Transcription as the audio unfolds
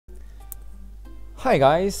Hi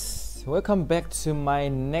guys, welcome back to my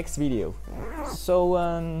next video. So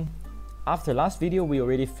after last video we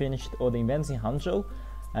already finished all the events in Hangzhou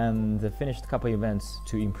and finished a couple events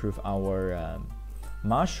to improve our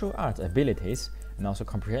martial art abilities and also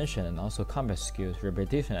comprehension and also combat skills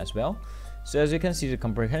repetition as well. So as you can see, the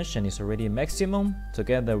comprehension is already maximum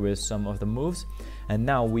together with some of the moves, and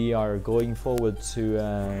now we are going forward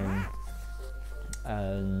to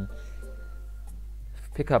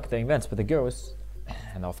pick up the events for the girls.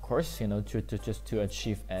 And of course, you know, to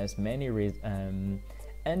achieve as many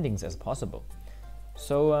endings as possible.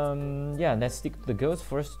 So yeah, let's stick to the goals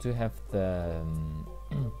first to have the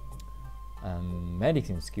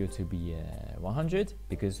medicine skill to be 100,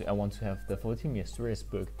 because I want to have the 14 mysterious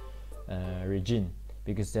book regime,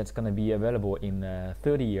 because that's gonna be available in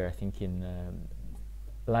 30 year, I think in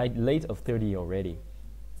late of 30 already,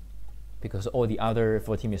 because all the other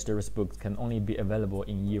 14 mysterious books can only be available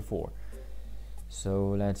in year 4.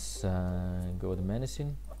 So let's go to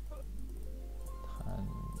medicine.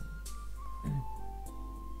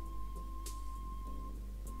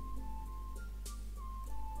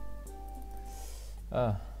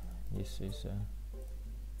 This is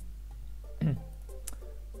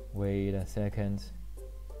wait a second.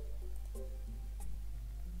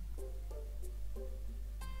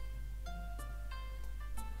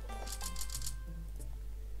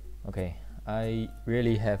 Okay, I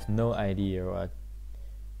really have no idea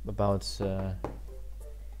about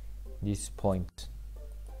this point.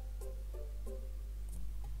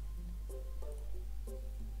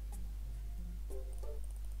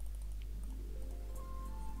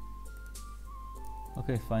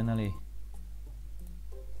 Okay, finally.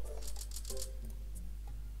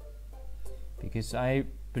 Because I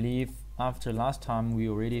believe after last time we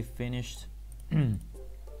already finished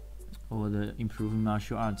all the improving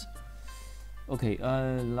martial arts. Okay,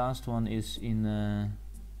 last one is in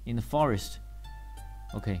the forest.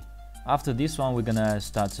 Okay, after this one we're gonna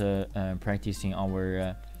start practicing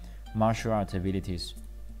our martial art abilities,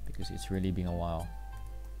 because it's really been a while.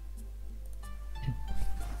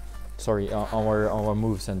 Sorry, our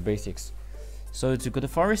moves and basics. So to go to the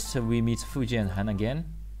forest, we meet Fu Jianhan again.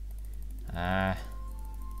 I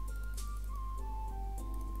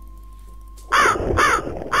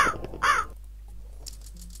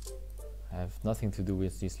have nothing to do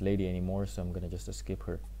with this lady anymore, so I'm gonna just skip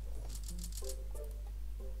her.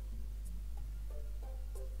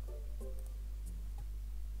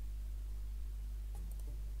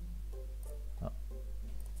 Oh,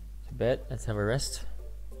 too bad. Let's have a rest.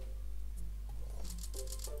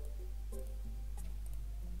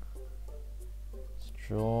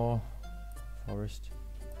 Straw, forest.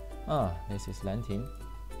 Ah, this is Lanting.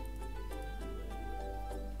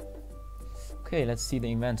 Okay, let's see the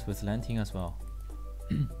events with Lanting as well.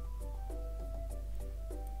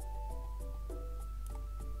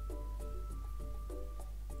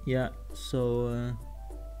 Yeah, so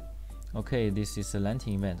okay, this is a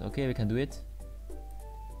Lanting event. Okay, we can do it.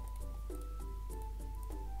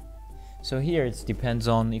 So here it depends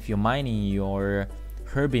on if you're mining your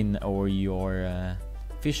herbing or your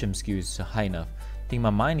fishing skills high enough. I think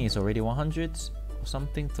my mining is already 100 or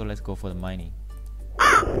something, so let's go for the mining.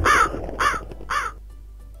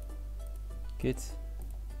 Good.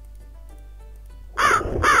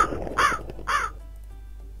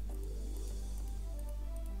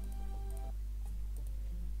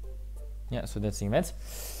 Yeah, so that's the event.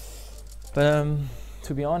 But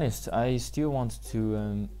to be honest, I still want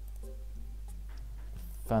to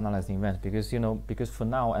finalize the event, because because for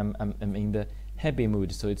now I'm in the happy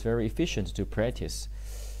mood, so it's very efficient to practice.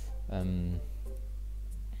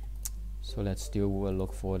 So let's still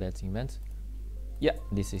look for that event. Yeah,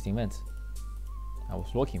 this is the event I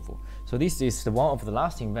was looking for. So this is one of the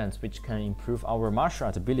last events which can improve our martial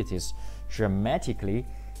art abilities dramatically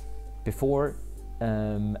before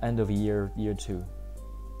end of year 2.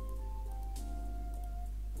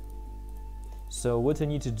 So what you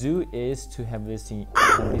need to do is to have this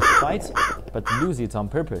fight, but lose it on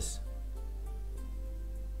purpose.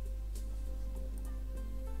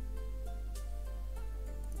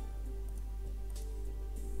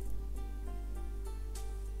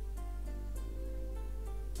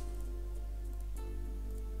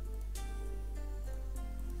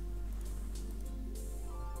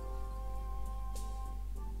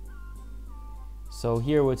 So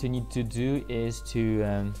here what you need to do is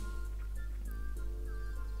to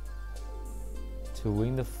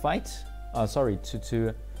win the fight. Sorry,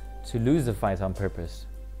 to lose the fight on purpose,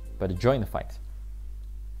 but join the fight.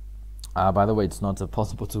 By the way, it's not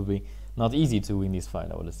possible to win, not easy to win this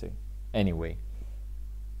fight, I would say. Anyway.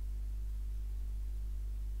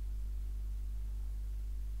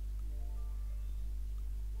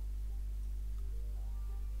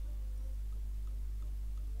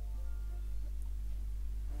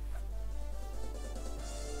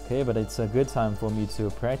 Okay, but it's a good time for me to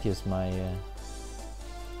practice my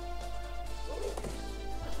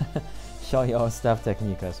Xiao staff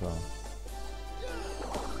technique as well.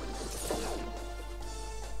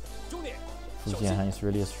 Fu Jianhan is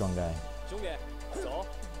really a strong guy.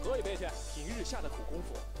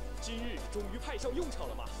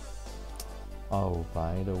 Oh,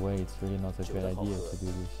 by the way, it's really not a good idea to do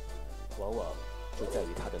this.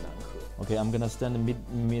 Okay, I'm gonna stand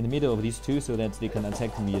in the middle of these two so that they can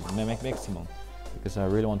attack me at maximum, because I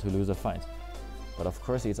really want to lose a fight. But of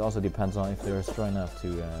course, it also depends on if they're strong enough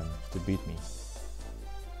to beat me.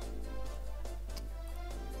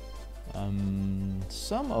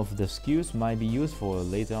 Some of the skills might be useful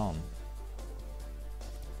later on.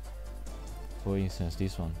 For instance,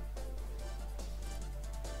 this one.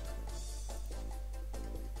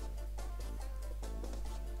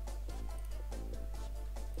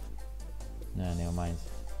 Nah, never mind.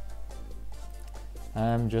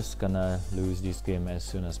 I'm just gonna lose this game as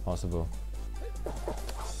soon as possible,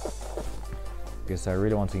 because I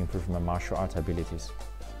really want to improve my martial art abilities.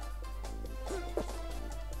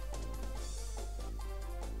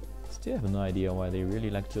 Still have no idea why they really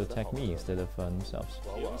like to attack me instead of themselves.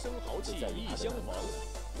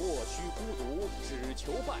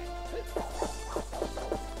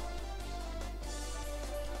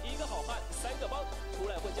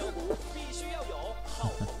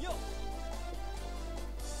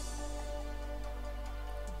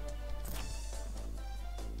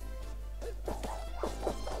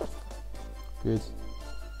 Good.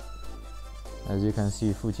 As you can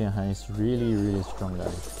see, Fu Jianhan is really strong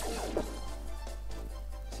guy.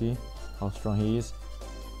 See how strong he is?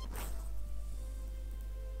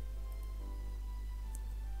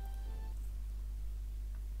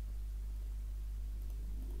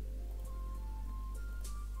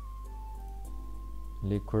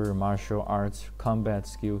 Liquor, martial arts, combat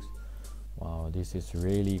skills. Wow, this is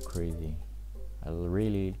really crazy. I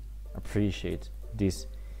really appreciate these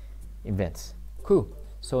events. Cool.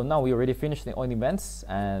 So now we already finished all the events,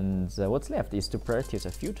 and what's left is to practice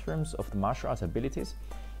a few terms of the martial arts abilities,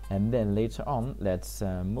 and then later on let's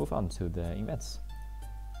move on to the events.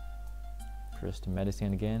 First,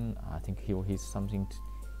 medicine again. I think he's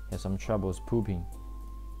has some troubles pooping.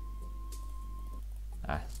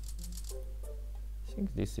 I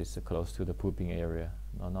think this is close to the pooping area,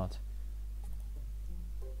 or not.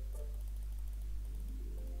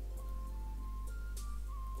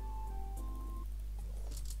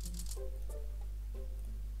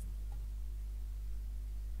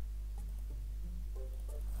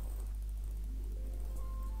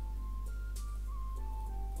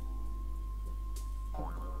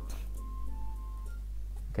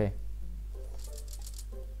 Okay.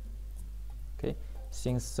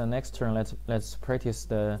 Since the next turn, let's practice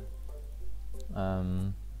the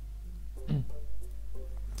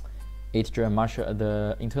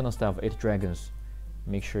the internal style of 8 dragons.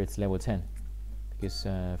 Make sure it's level 10, because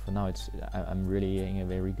for now I'm really in a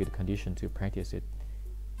very good condition to practice it.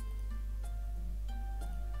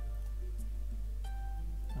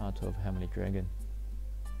 12 Heavenly Dragon.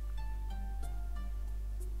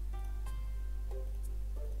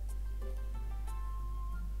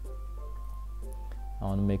 I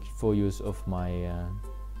want to make full use of my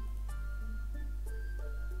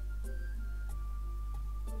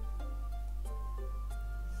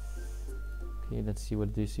okay, let's see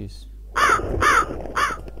what this is.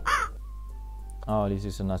 Oh, this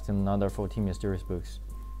is another 14 mysterious books.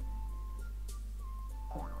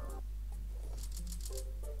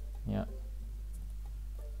 Yeah.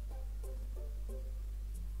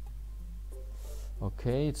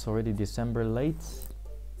 Okay, it's already December late.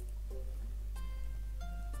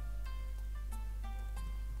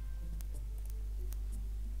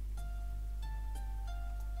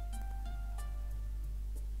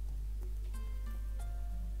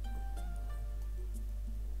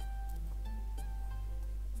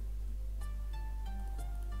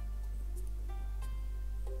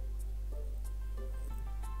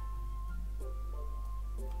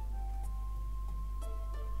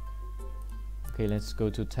 Okay, let's go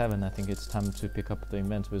to tavern. I think it's time to pick up the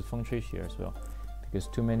events with Feng here as well, because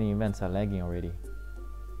too many events are lagging already.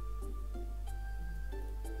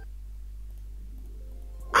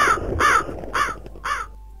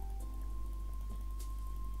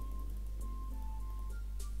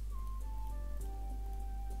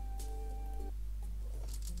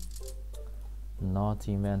 Not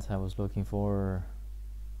the events I was looking for.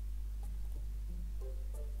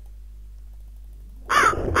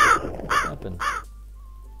 Happened.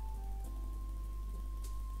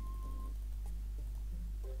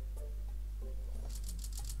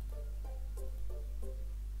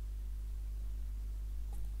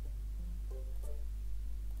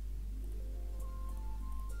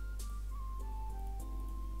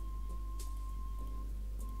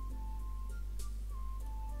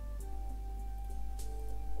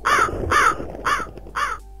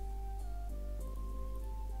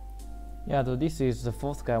 Yeah, so this is the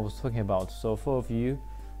fourth guy I was talking about. So four of you,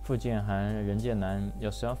 Fu Jianhan, Ren Jiannan,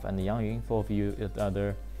 yourself, and Yang Yun. Four of you, the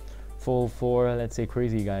other four, let's say,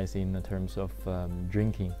 crazy guys in terms of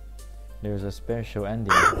drinking. There's a special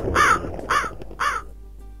ending for them.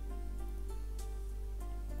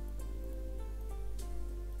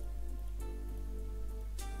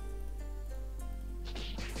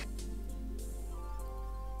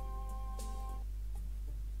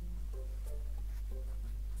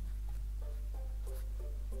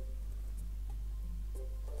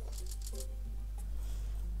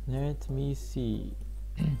 Let me see.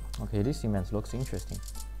 Okay, this event looks interesting.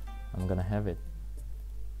 I'm gonna have it.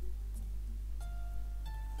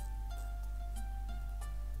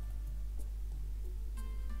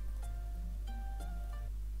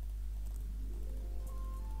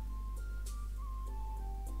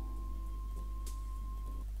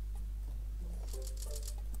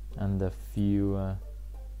 And a few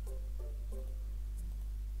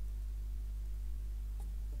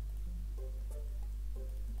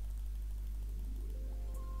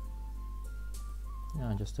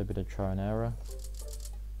yeah, just a bit of trial and error.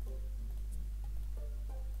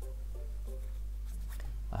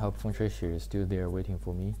 I hope Feng is still there waiting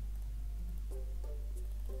for me.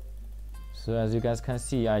 So as you guys can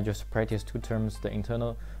see, I just practiced 2 terms, the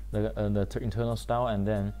internal style, and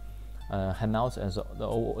then Hangouts as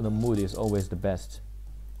the mood is always the best.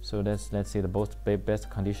 So let's say the best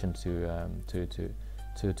condition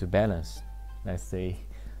to balance, let's say,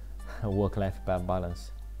 work-life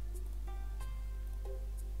balance.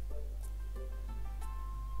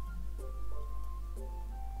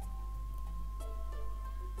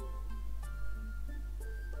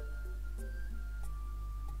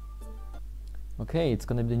 Okay, it's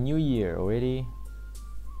gonna be the new year already.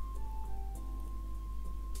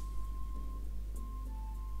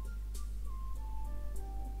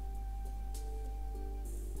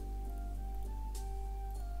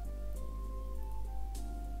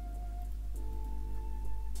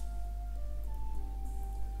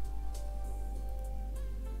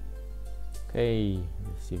 Okay,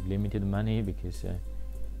 receive limited money because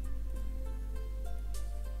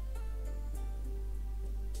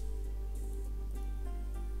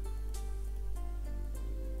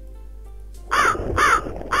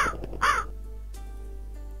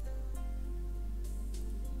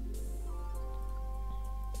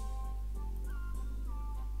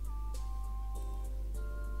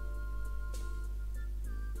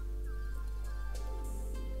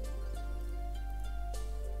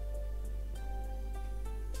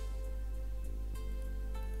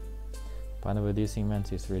by the way, this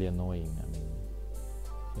event is really annoying. I mean,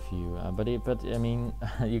 if you but I mean,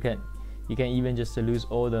 you can even just lose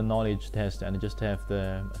all the knowledge test and just have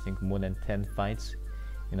the, I think, more than 10 fights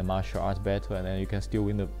in the martial arts battle, and then you can still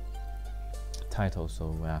win the title.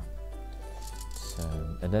 So yeah. So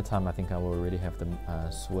at that time, I think I will already have the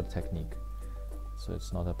sword technique. So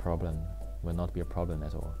it's not a problem. Will not be a problem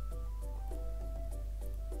at all.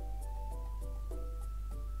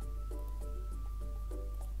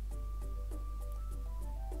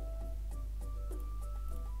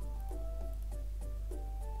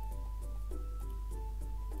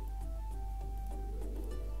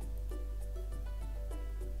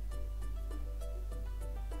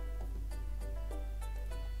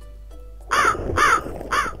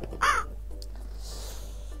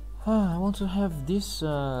 I want to have this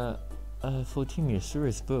 14-year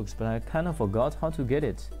series books, but I kind of forgot how to get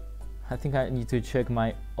it. I think I need to check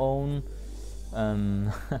my own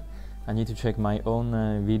I need to check my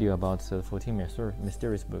own video about 14-year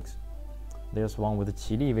mysterious books. There's one with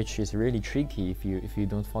Qili, which is really tricky if you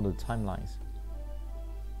don't follow the timelines.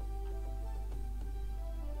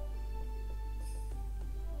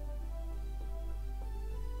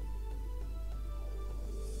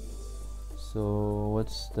 So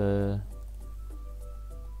what's the,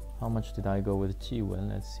 how much did I go with Qing'xuan?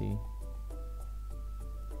 Let's see.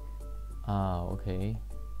 Okay.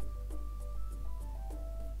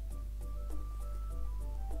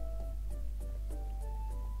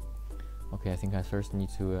 Okay, I think I first need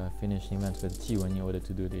to finish events with Qing'xuan in order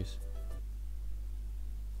to do this.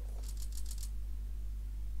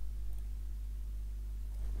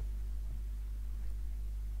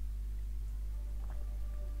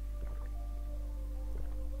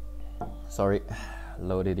 Sorry,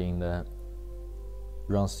 loaded in the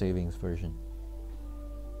wrong savings version.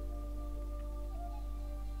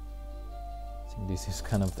 I think this is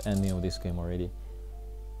kind of the ending of this game already.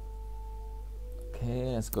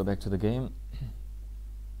 Okay, let's go back to the game.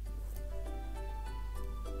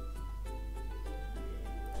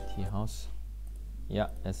 Tea house. Yeah,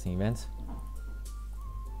 that's the event.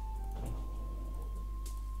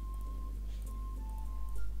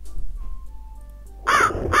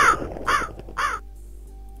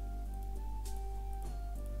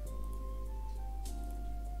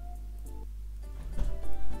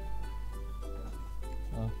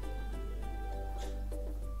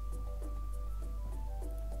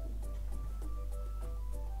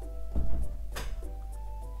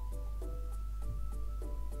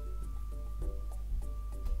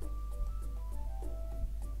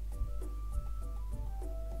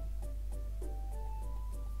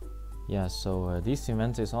 Yeah, so this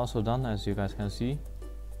event is also done, as you guys can see.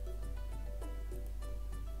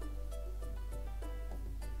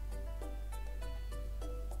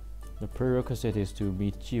 The prerequisite is to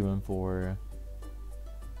beat Jiwen for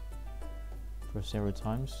several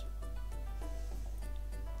times.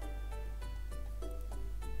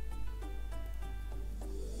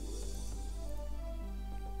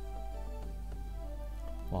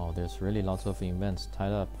 Wow, there's really lots of events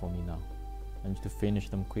tied up for me now. I need to finish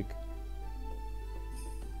them quick.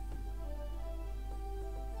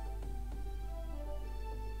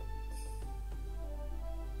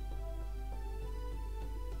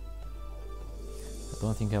 I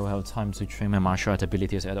don't think I will have time to train my martial art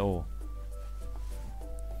abilities at all.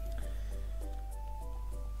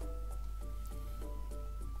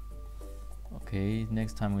 Okay,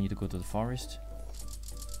 next time we need to go to the forest.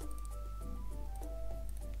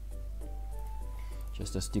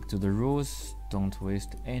 Just stick to the rules, don't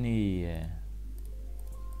waste any...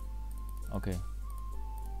 Okay.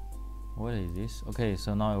 What is this? Okay,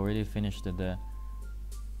 so now I already finished the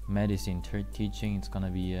medicine teaching. It's gonna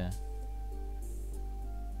be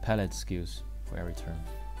palette skills for every turn.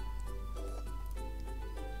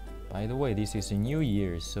 By the way, this is a new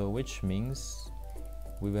year, so which means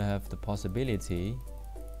we will have the possibility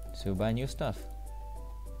to buy new stuff.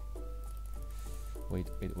 Wait.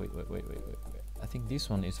 I think this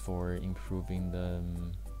one is for improving the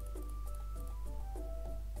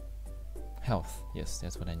health. Yes,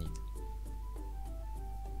 that's what I need.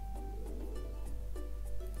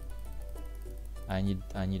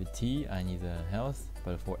 I need a tea, I need a health,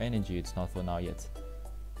 but for energy it's not for now yet.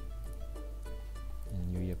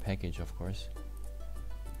 And New Year package, of course.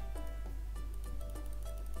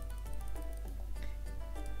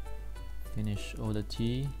 Finish all the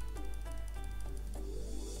tea.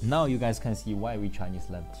 Now you guys can see why we Chinese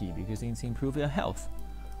love tea, because it's improve your health.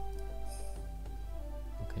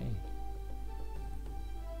 Okay.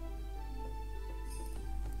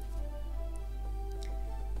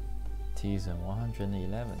 Tea is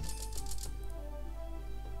 111.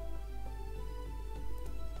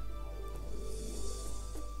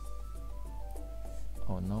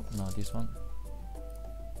 Oh no, not this one.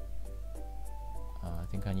 I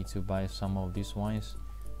think I need to buy some of these wines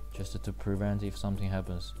just to prevent if something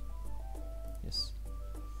happens. Yes.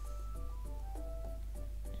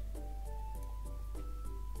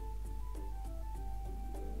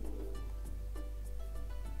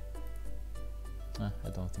 I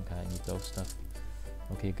don't think I need those stuff.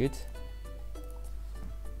 Okay, good.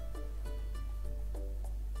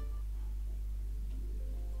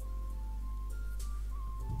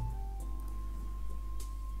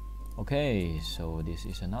 Okay, so this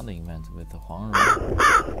is another event with the Huang Rong.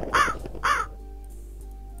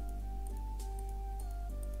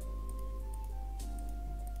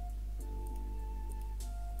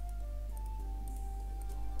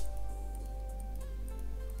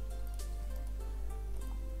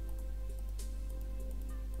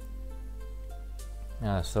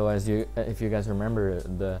 So as if you guys remember,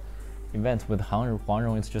 the event with Huang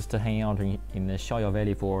Rong is just hanging out in the Xiaoyao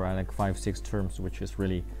Valley for like 5-6 terms, which is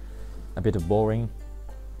really a bit boring.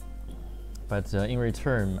 But in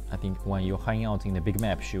return, I think when you hang out in the big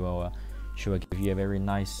map, she will give you a very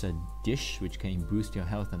nice dish which can boost your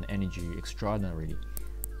health and energy extraordinarily.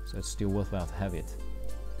 So it's still worthwhile to have it.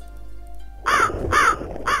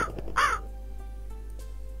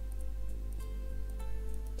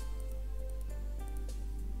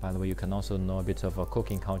 By the way, you can also know a bit of a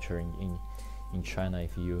cooking culture in China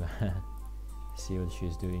if you see what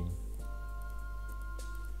she's doing.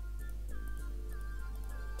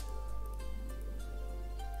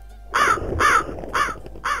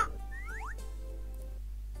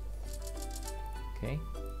 Okay.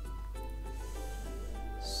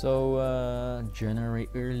 So January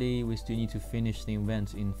early, we still need to finish the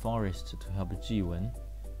event in forest to help Jiwen.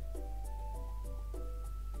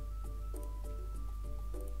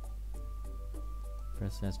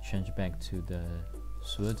 First, let's change back to the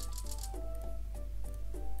sword.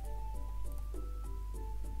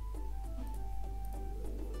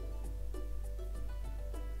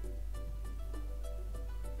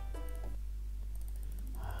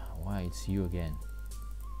 Why it's you again?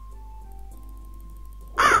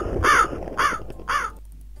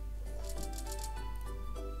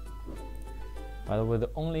 By the way, the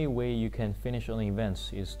only way you can finish on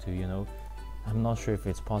events is to, I'm not sure if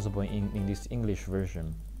it's possible in this English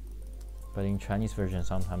version, but in Chinese version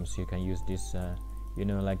sometimes you can use this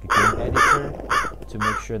like a game editor to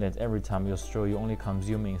make sure that every time you stroll you only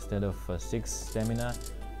consume, instead of 6 stamina,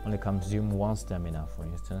 only consume 1 stamina, for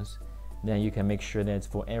instance. then you can make sure that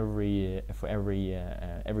for every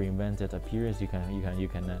event that appears, you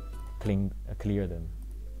can clear them.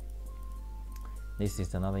 This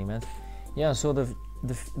is another event. Yeah, so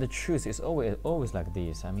the truth is always like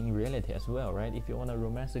this. I mean, in reality as well, right? If you want to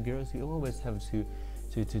romance the girls, you always have to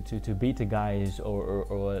beat the guys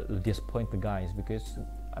or disappoint the guys, because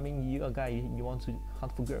I mean, you're a guy, you want to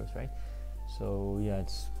hunt for girls, right? So yeah,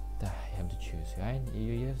 it's you have to choose, right?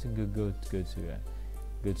 You have to go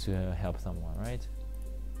to help someone, right?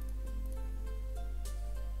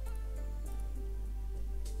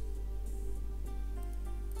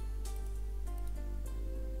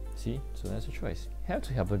 See, so that's a choice. You have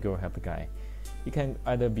to help the girl, help the guy. You can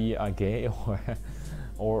either be a gay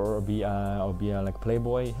or be like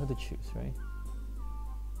playboy. You have to choose, right?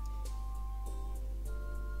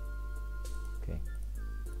 Okay.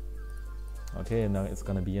 Okay, now it's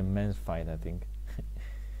gonna be a men's fight, I think.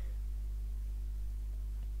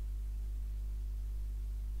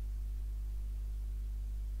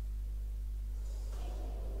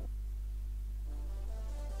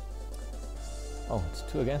 Oh, it's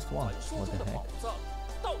 2 against 1. What the heck?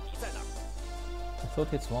 I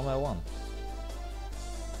thought it's 1 by 1.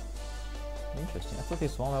 Interesting. I thought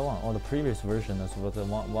it's 1 by 1. Or the previous version was a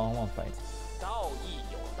 1-on-1 fight. Oh,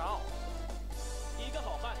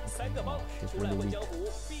 she's really weak.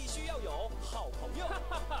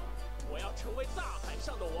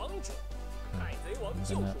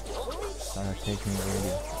 I'm gonna start taking it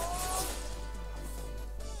already.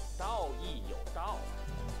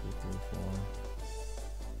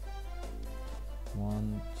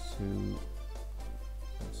 1, 2,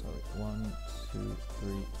 oh, sorry, 1, 2,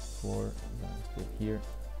 3, 4. I'm gonna stay here.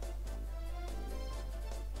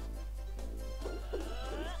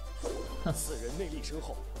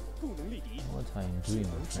 What are you doing,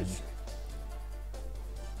 my friend?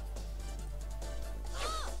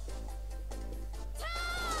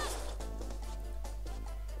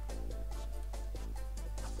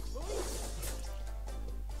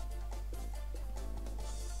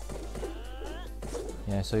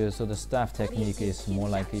 Yeah, so the staff technique is more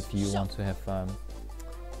like if you want to have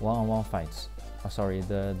one-on-one fights. Oh, sorry,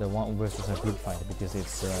 the one versus a group fight, because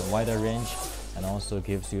it's wider range and also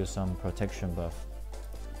gives you some protection buff.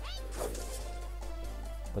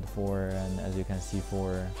 But for, and as you can see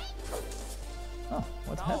for, oh,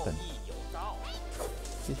 what happened?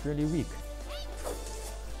 He's really weak.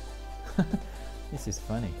 This is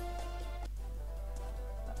funny.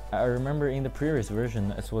 I remember in the previous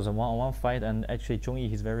version it was a one-on-one fight, and actually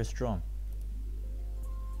Zhongyi is very strong.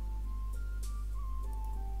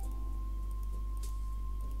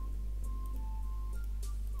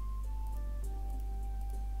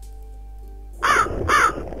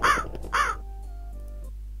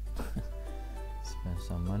 Spend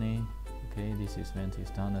some money. Okay, this event is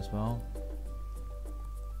done as well.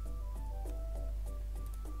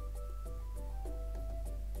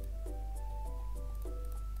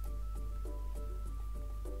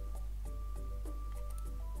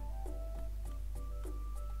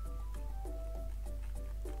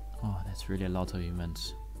 Oh, that's really a lot of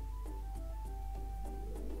events.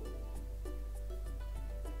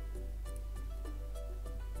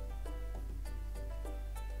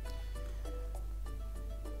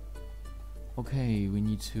 Okay, we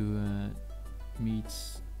need to meet.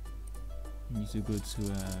 We need to go to.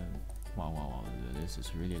 Wow! This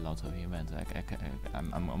is really a lot of events.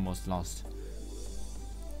 I'm almost lost.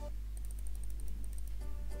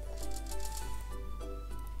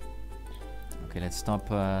 Okay, let's stop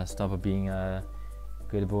being a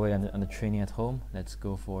good boy and the training at home. Let's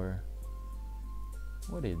go for,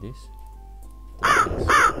 what is this?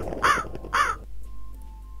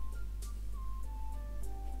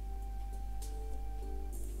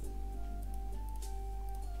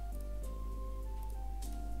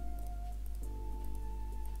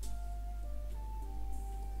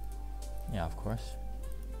 Yeah, of course.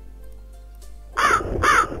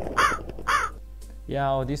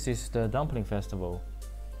 Yeah, oh, this is the dumpling festival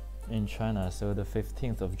in China, so the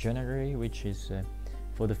 15th of January, which is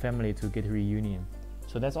for the family to get reunion.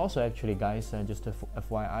 So that's also actually, guys, just a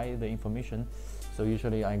FYI, the information. So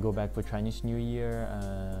usually I go back for Chinese New Year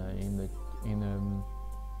in the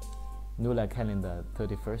Lunar calendar,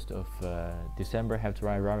 31st of December, have to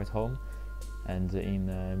arrive at home, and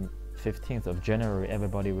in 15th of January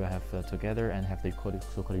everybody will have together and have the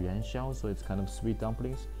so-called yuanxiao, so it's kind of sweet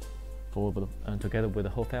dumplings for together with the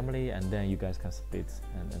whole family, and then you guys can split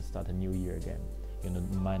and start a new year again,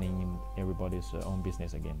 minding everybody's own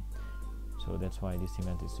business again. So that's why this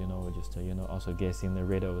event is, just also guessing the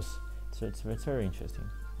riddles. So it's very interesting.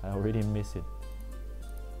 I already miss it.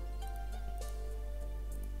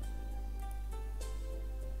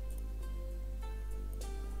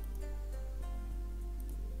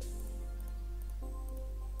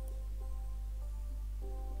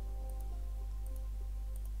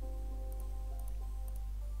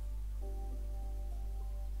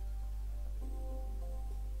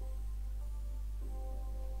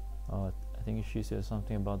 I think she said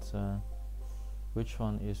something about which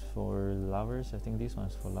one is for lovers. I think this one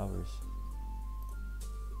is for lovers.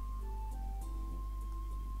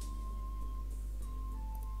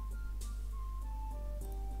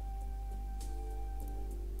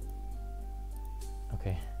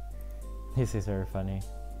 Okay, this is very funny.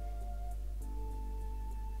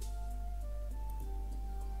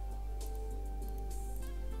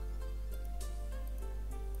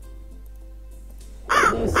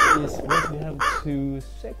 This is what we have to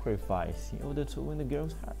sacrifice in order to win the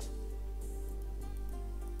girl's heart.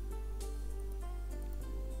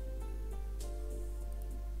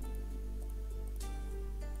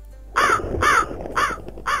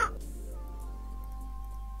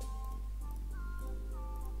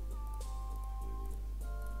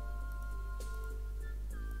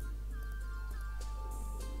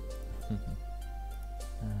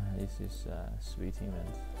 This is a sweet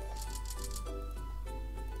event.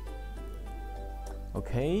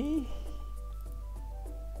 Okay,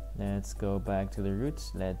 let's go back to the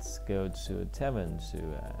roots. Let's go to tavern to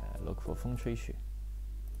look for Feng Chui'xue.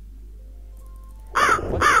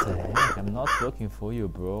 What the heck? I'm not looking for you,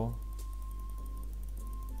 bro.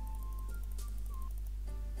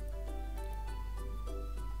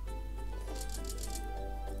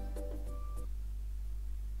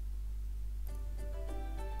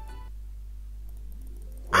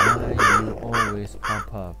 Why you always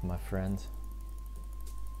pop up, my friend?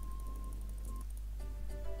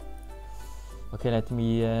 Okay, let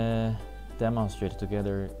me demonstrate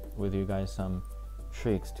together with you guys some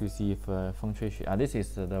tricks to see if Feng Chui'xue. This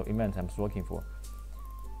is the event I'm looking for.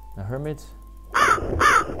 The Hermit,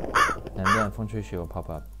 and then Feng Chui'xue will pop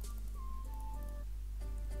up.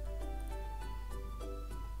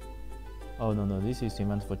 Oh no, this is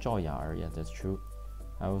event for Zhao. Yeah, that's true.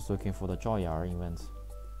 I was looking for the Zhao event.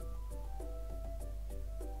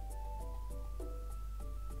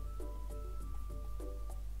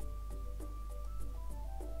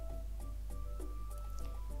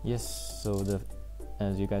 Yes, so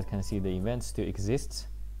as you guys can see, the event still exists.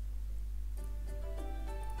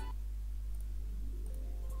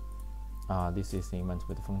 This is the event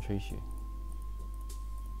with Feng Chui'xue.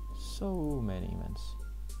 So many events.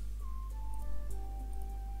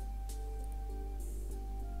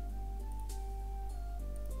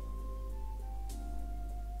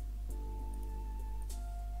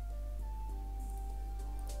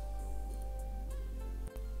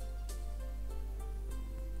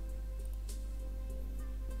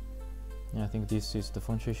 I think this is the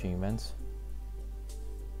Feng Chui'xue event.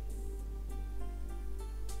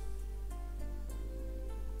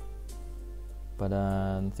 But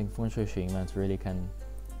I think Feng Chui'xue event really can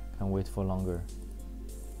wait for longer,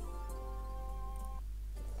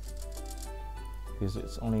 because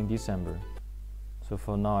it's only in December. So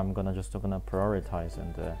for now, I'm gonna prioritize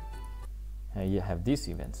and have these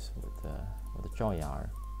events with the Zhao.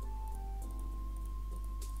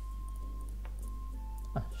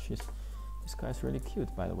 This guy's really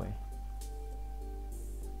cute, by the way.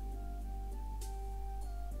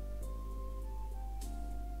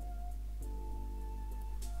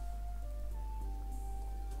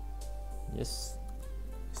 Yes,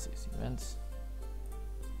 this is events.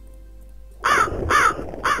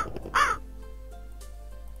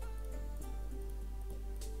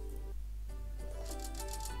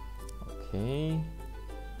 Okay.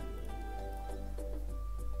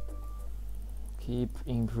 Keep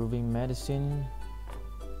improving medicine.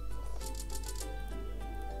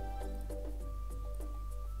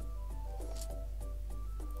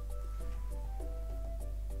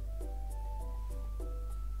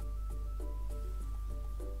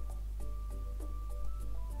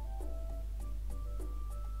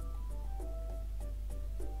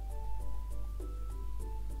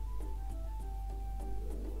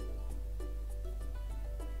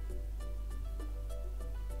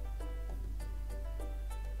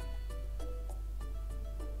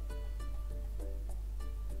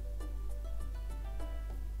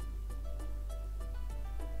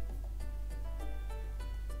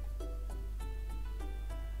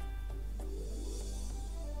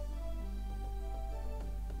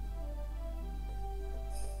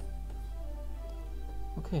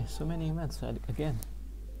 Okay, so many events again.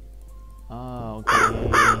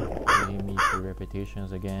 Okay. Give me 2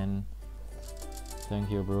 repetitions again. Thank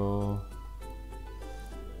you, bro.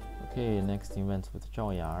 Okay, next event with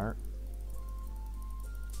Zhao.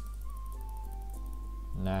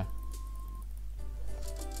 Nah.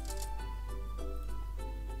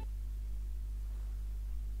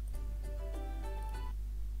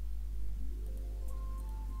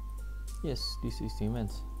 Yes, this is the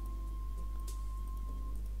event.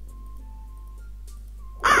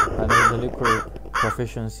 the liquor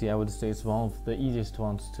proficiency, I would say it's one of the easiest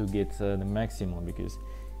ones to get the maximum, because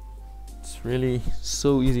it's really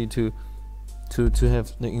so easy to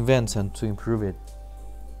have the events and to improve it.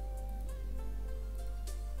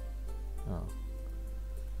 Oh.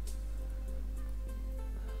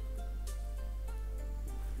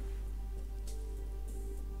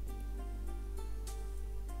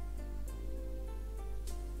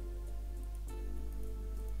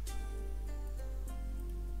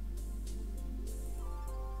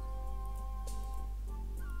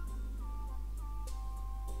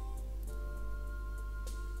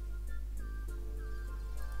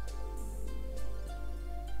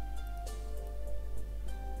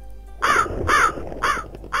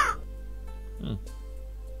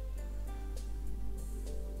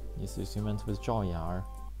 This is event with Zhao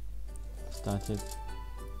started.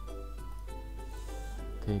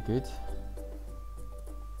 Okay, good.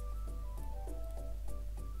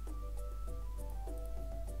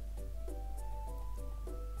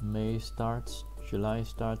 May starts, July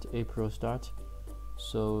start, April start.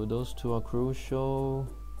 So those two are crucial.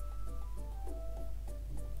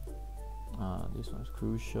 This one's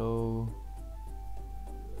crucial.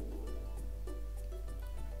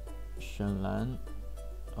 Shenlan.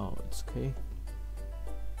 Oh, it's okay.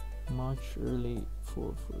 March early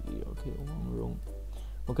 440. Okay, Wang Rong.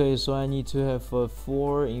 Okay, so I need to have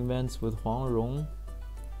 4 events with Huang Rong,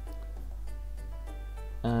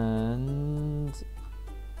 and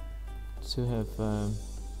to have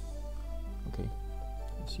okay,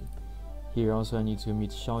 let's see. Here also I need to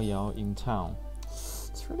meet Xiao Yao in town.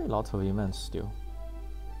 It's really a lot of events still.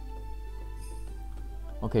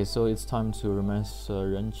 Okay, so it's time to romance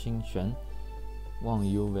Ren Qing'xuan, Wang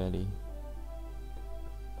Yu Valley.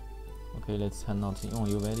 Okay, let's head out in Wang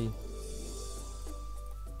Yu Valley.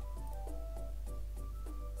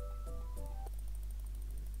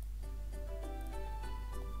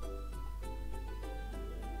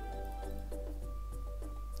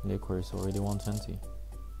 Liquor is already 120.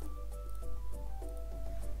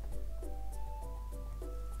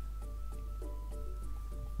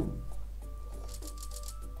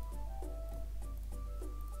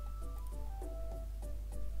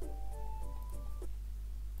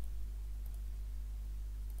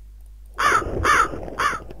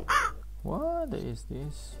 What is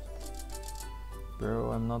this?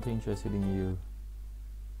 Bro, I'm not interested in you.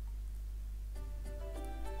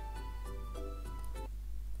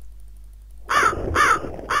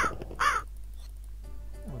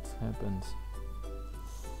 What happened?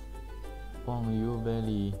 Wang Yu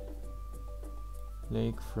Valley,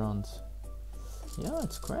 lakefront. Yeah,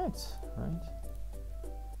 it's correct, right?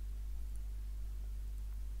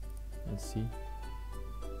 Let's see.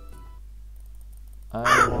 I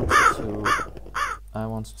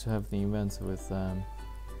want to have the event with Ren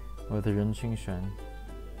Qing'xuan.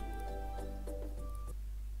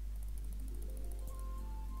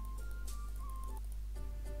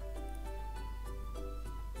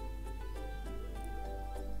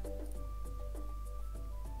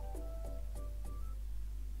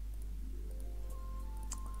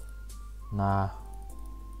 Nah.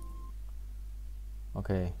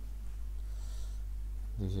 Okay.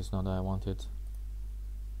 This is not what I wanted.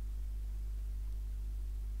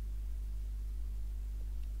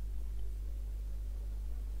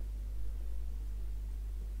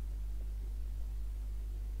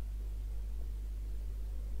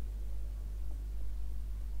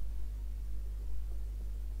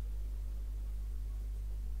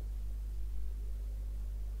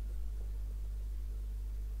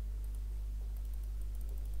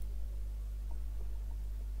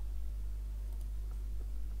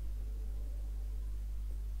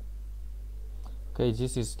 Okay,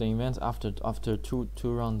 this is the event after two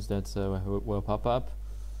rounds that will pop up.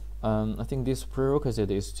 I think this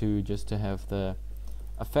prerequisite is to have the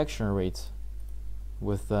affection rate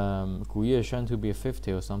with Guiyeshan to be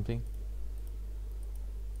 50 or something.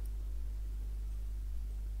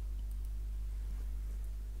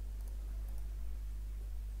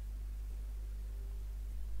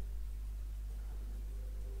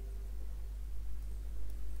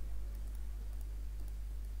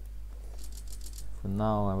 For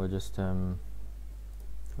now, I will just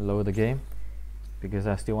load the game because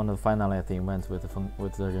I still want to finalize the event with the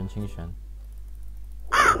Ren Qing'xuan.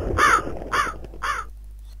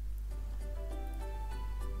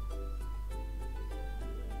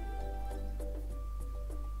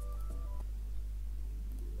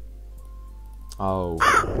 Oh, okay.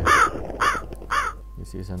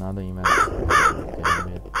 This is another event.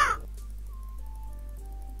 Okay,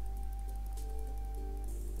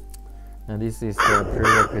 and this is the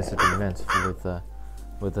prerequisite event with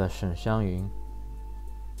with the Shen Xiangyun,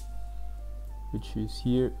 which is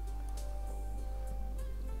here.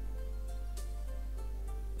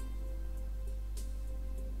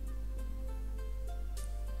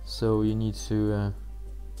 So you need to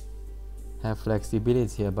have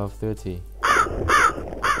flexibility above 30.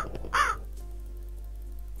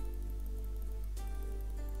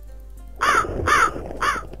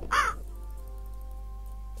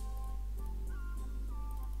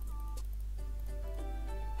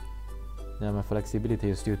 Yeah, my flexibility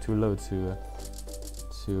is still too low to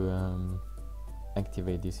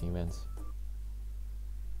activate these events.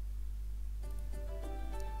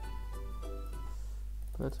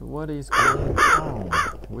 But what is going on?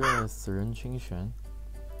 Where is Ren Qing'xuan?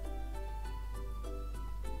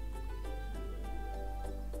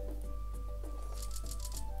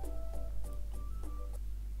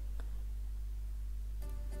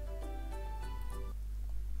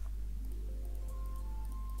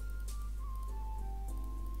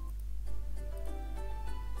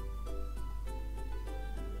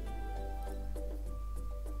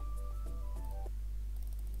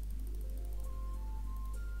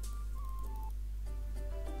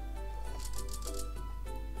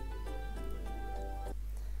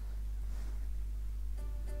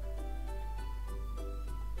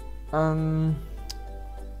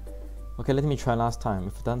 Okay, let me try last time.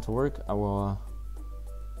 If it doesn't work, I will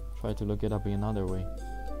try to look it up in another way.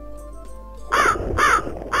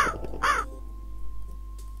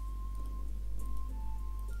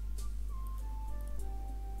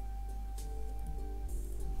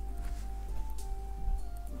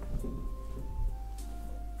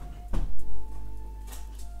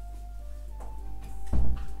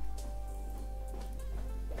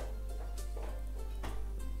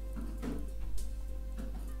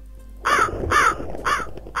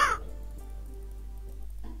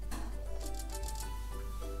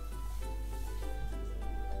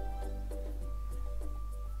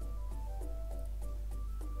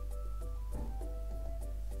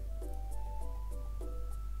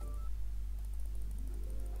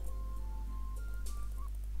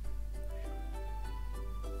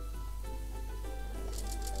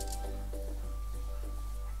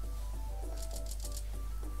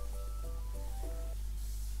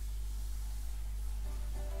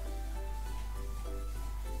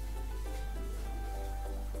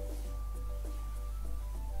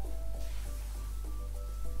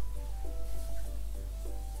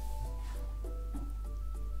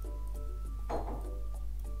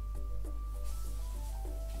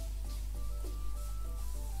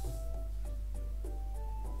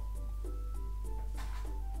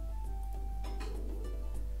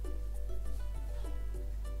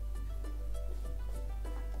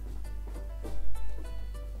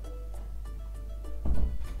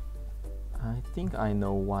 I think I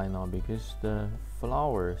know why now, because the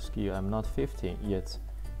flower skill I'm not 50 yet.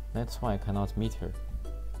 That's why I cannot meet her.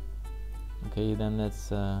 Okay, then let's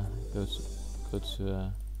go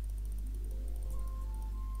to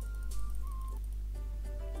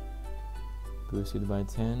boosted by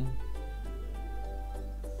 10.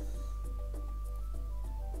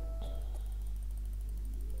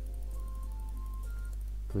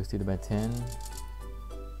 Boosted by 10.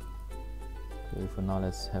 Okay, for now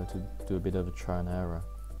let's have to do a bit of a trial and error.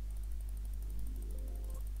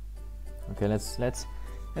 Okay, let's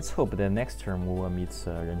hope that next term we will meet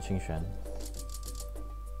Ren Qing'xuan.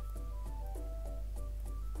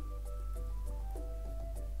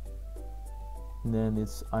 Then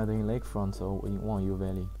it's either in Lakefront or in Wangyu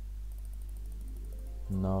Valley.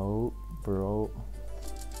 No, bro.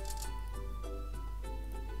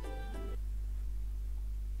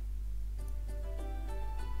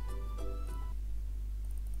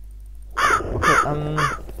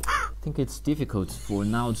 I think it's difficult for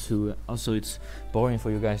now to, also it's boring for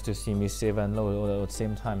you guys to see me save and load all at the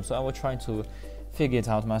same time, so I will try to figure it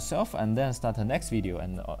out myself and then start the next video.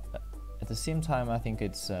 And at the same time, I think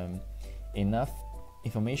it's enough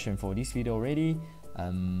information for this video already.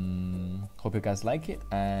 Hope you guys like it,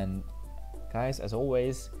 and guys, as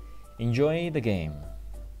always, enjoy the game.